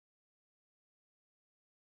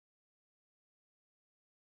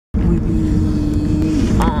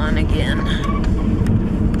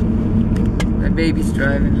baby's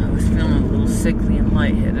driving. I was feeling a little sickly and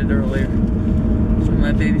lightheaded earlier. So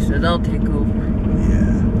my baby said, I'll take over.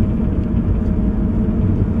 Yeah.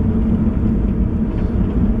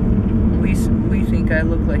 We think I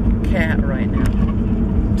look like a cat right now.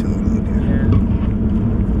 Totally do. Yeah.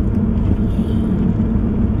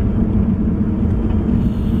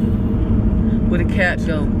 Would a cat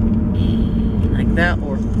go like that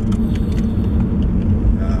or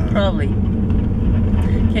probably?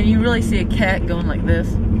 Can you really see a cat going like this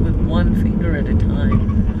with one finger at a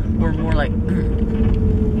time, or more like?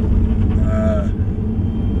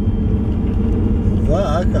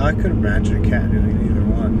 Well, I could imagine a cat doing either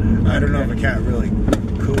one. I don't know if a cat really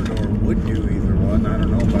could or would do either one. I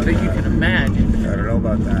don't know about that. But you can imagine. I don't know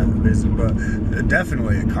about that, but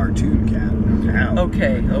definitely a cartoon cat. Now.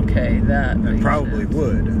 Okay, that. And probably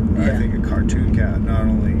would. Yeah. I think a cartoon cat not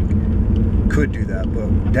only could do that,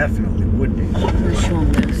 but definitely would do that. Let's show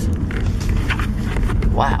them this.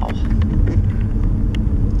 Wow.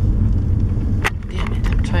 Damn it,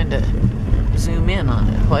 I'm trying to zoom in on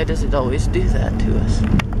it. Why does it always do that to us?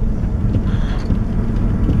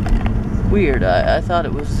 Weird, I thought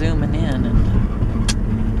it was zooming in and...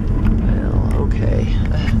 Well, okay.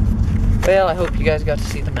 Well, I hope you guys got to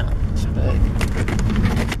see the mountains, but...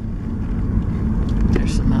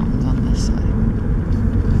 There's some mountains on this side.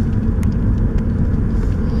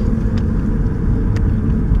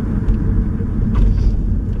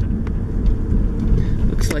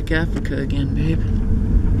 Looks like Africa again, babe.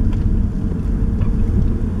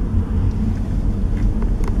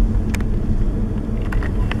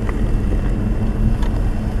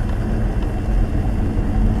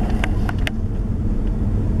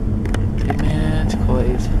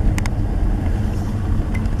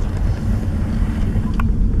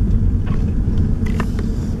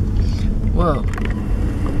 Whoa.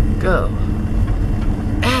 Go.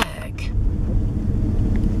 Ag.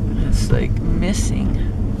 It's like missing.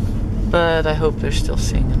 But I hope they're still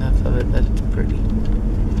seeing enough of it that it's pretty.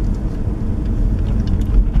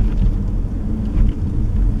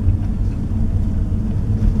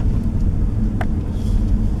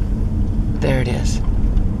 There it is.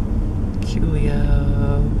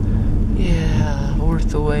 Coolio. Yeah, worth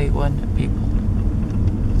the wait, wasn't it, people?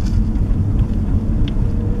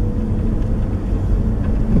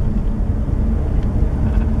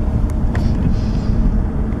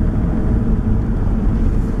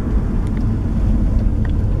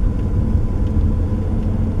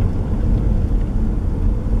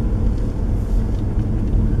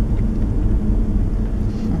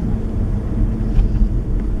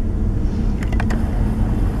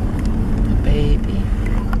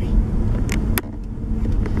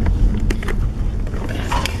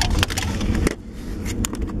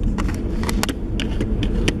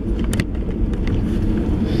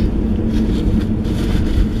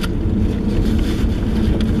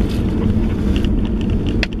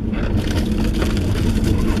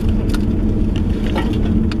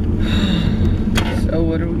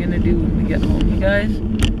 Guys,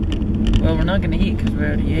 well, we're not gonna eat because we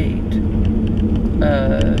already ate.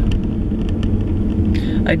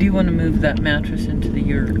 I do want to move that mattress into the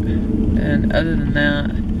yurt, and other than that,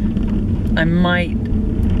 I might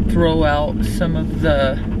throw out some of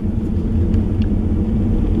the,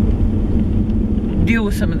 deal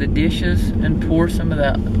with some of the dishes and pour some of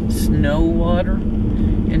that snow water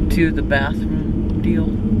into the bathroom deal.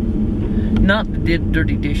 Not the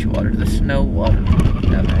dirty dishwater, the snow water.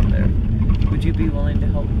 That right there. Would you be willing to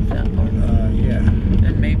help with that part? Yeah.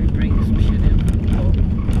 And maybe bring some shit in from the boat?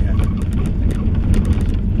 Yeah.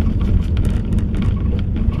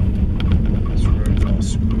 This road's all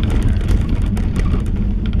smooth now.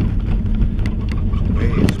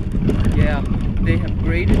 Way smooth. Yeah, they have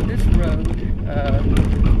graded this road,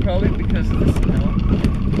 probably because of the snow.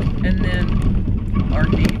 And then our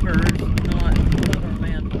neighbors, not our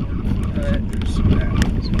landlords, but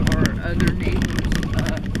our other neighbors,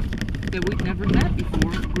 that we've never met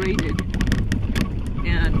before, graded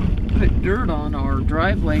and put dirt on our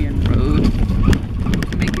driveway and road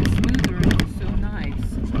to make it smoother, and it's so nice.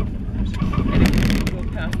 And if we go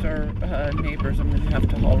past our neighbors, I'm going to have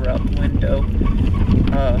to holler out the window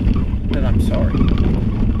that I'm sorry.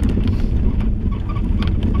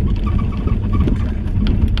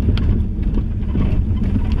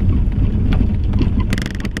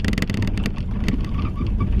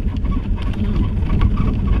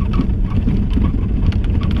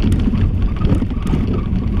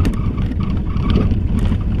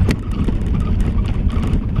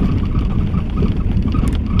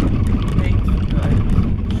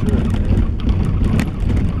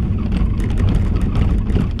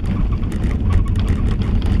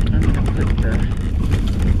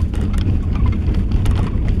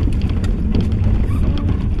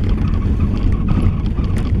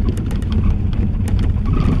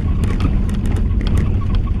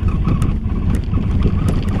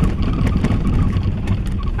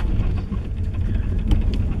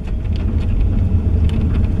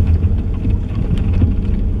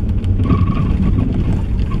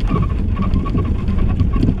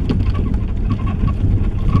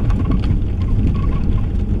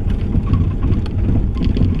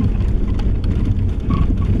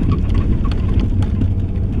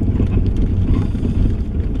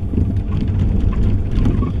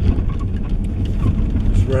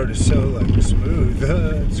 is so like smooth.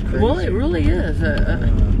 It's crazy. Well, it really is.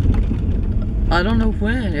 I don't know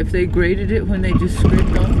when. If they graded it when they just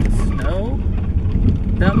scraped off the snow,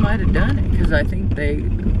 that might have done it. Because I think they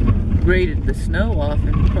graded the snow off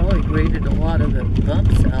and probably graded a lot of the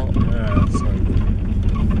bumps out. Yeah, it's like,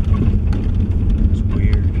 it's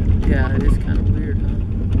weird. Yeah, it is kind of weird, huh?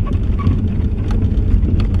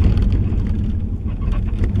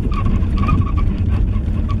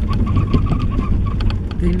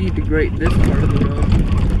 They need to grade this part of the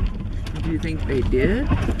road. Do you think they did?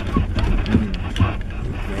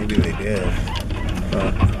 Maybe they did.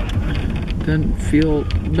 But Doesn't feel,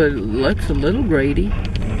 but it looks a little grady.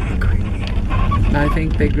 I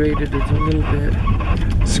think they graded it a little bit.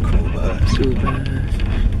 School bus. School bus.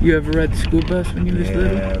 You ever read School Bus when you was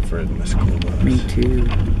little? Yeah, I've read the school bus. Me too.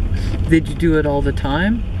 Did you do it all the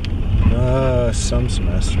time? Some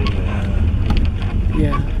semesters, yeah.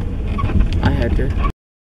 Yeah. I had to